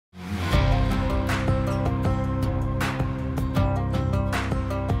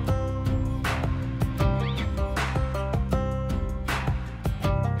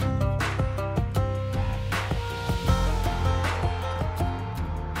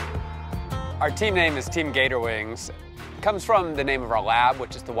Our team name is Team GatorWings. It comes from the name of our lab,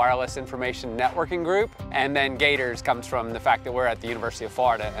 which is the Wireless Information Networking Group. And then Gators comes from the fact that we're at the University of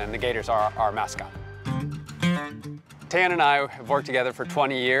Florida and the Gators are our mascot. Tan and I have worked together for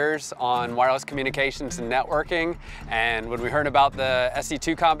 20 years on wireless communications and networking. And when we heard about the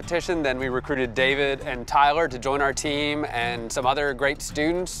SC2 competition, then we recruited David and Tyler to join our team and some other great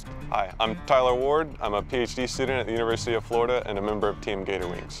students. Hi, I'm Tyler Ward. I'm a PhD student at the University of Florida and a member of Team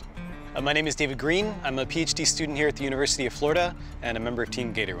GatorWings. My name is David Green. I'm a PhD student here at the University of Florida and a member of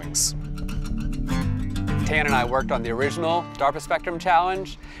Team GatorWings. Tan and I worked on the original DARPA Spectrum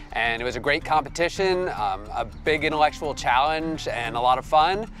Challenge, and it was a great competition, a big intellectual challenge, and a lot of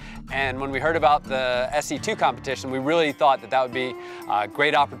fun. And when we heard about the SC2 competition, we really thought that that would be a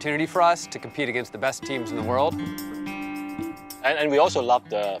great opportunity for us to compete against the best teams in the world. And we also love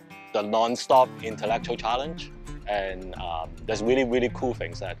the non-stop intellectual challenge, and there's really cool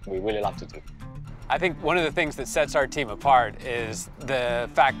things that we really love to do. I think one of the things that sets our team apart is the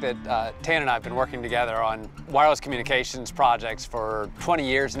fact that Tan and I have been working together on wireless communications projects for 20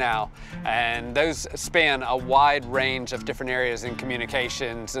 years now, and those span a wide range of different areas in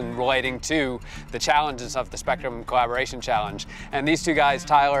communications and relating to the challenges of the Spectrum Collaboration Challenge. And these two guys,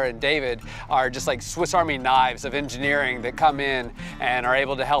 Tyler and David, are just like Swiss Army knives of engineering that come in and are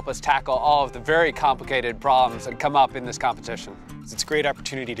able to help us tackle all of the very complicated problems that come up in this competition. It's a great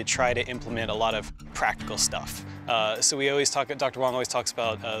opportunity to try to implement a lot of practical stuff. So we always talk, Dr. Wong always talks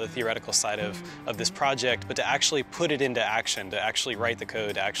about the theoretical side of this project, but to actually put it into action, to actually write the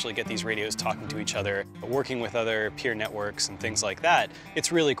code, to actually get these radios talking to each other, working with other peer networks and things like that,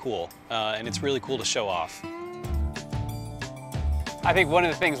 it's really cool. And it's really cool to show off. I think one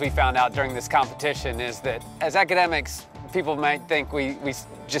of the things we found out during this competition is that as academics, people might think we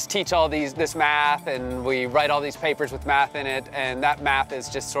just teach all this math and we write all these papers with math in it, and that math is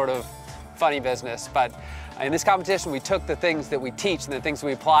just sort of funny business. But in this competition, we took the things that we teach and the things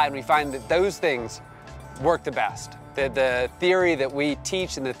we apply, and we find that those things work the best. The theory that we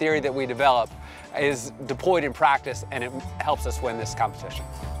teach and the theory that we develop is deployed in practice, and it helps us win this competition.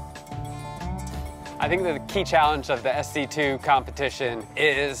 I think that the key challenge of the SC2 competition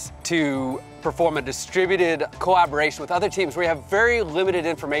is to perform a distributed collaboration with other teams where you have very limited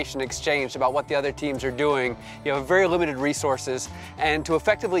information exchanged about what the other teams are doing. You have very limited resources, and to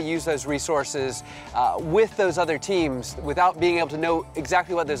effectively use those resources with those other teams without being able to know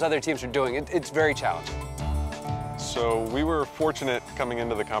exactly what those other teams are doing, it's very challenging. So we were fortunate coming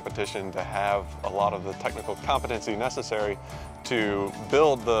into the competition to have a lot of the technical competency necessary to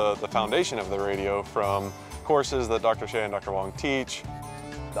build the foundation of the radio from courses that Dr. Shea and Dr. Wong teach.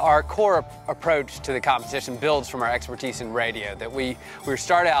 Our core approach to the competition builds from our expertise in radio, that we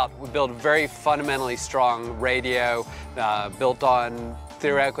start out, we build a very fundamentally strong radio built on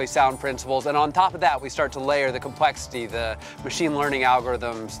theoretically sound principles, and on top of that we start to layer the complexity, the machine learning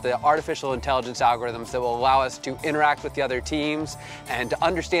algorithms, the artificial intelligence algorithms that will allow us to interact with the other teams and to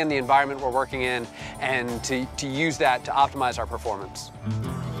understand the environment we're working in and to use that to optimize our performance.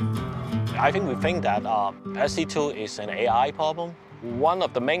 I think we think that SC2 is an AI problem. One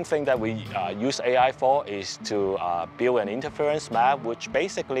of the main things that we use AI for is to build an interference map, which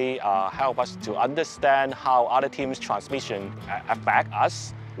basically help us to understand how other teams' transmission affect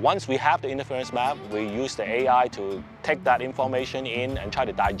us. Once we have the interference map, we use the AI to take that information in and try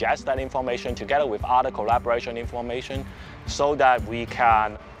to digest that information together with other collaboration information so that we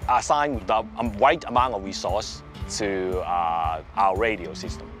can assign the right amount of resource to our radio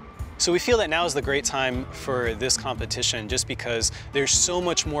system. So we feel that now is the great time for this competition just because there's so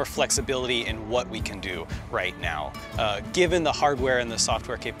much more flexibility in what we can do right now. Given the hardware and the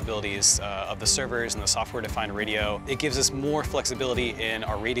software capabilities of the servers and the software-defined radio, it gives us more flexibility in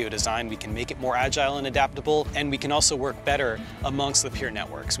our radio design. We can make it more agile and adaptable, and we can also work better amongst the peer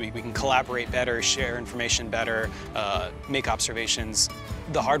networks. We can collaborate better, share information better, make observations.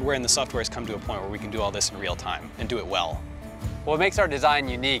 The hardware and the software has come to a point where we can do all this in real time and do it well. What makes our design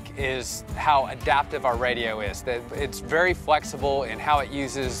unique is how adaptive our radio is. That it's very flexible in how it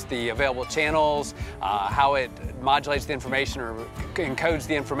uses the available channels, how it modulates the information or encodes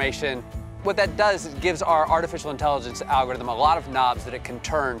the information. What that does is it gives our artificial intelligence algorithm a lot of knobs that it can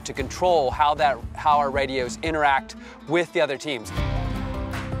turn to control how our radios interact with the other teams.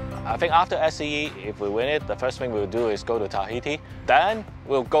 I think after SCE, if we win it, the first thing we'll do is go to Tahiti. Then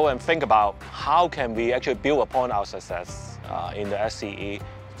we'll go and think about how can we actually build upon our success in the SCE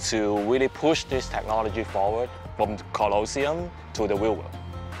to really push this technology forward from the Colosseum to the real world.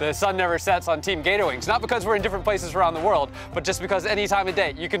 The sun never sets on Team GatorWings, not because we're in different places around the world, but just because any time of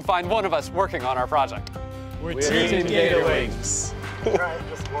day you can find one of us working on our project. We're Team GatorWings. Right,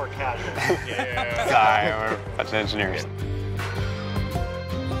 just more casual. Sorry, we're a bunch of engineers.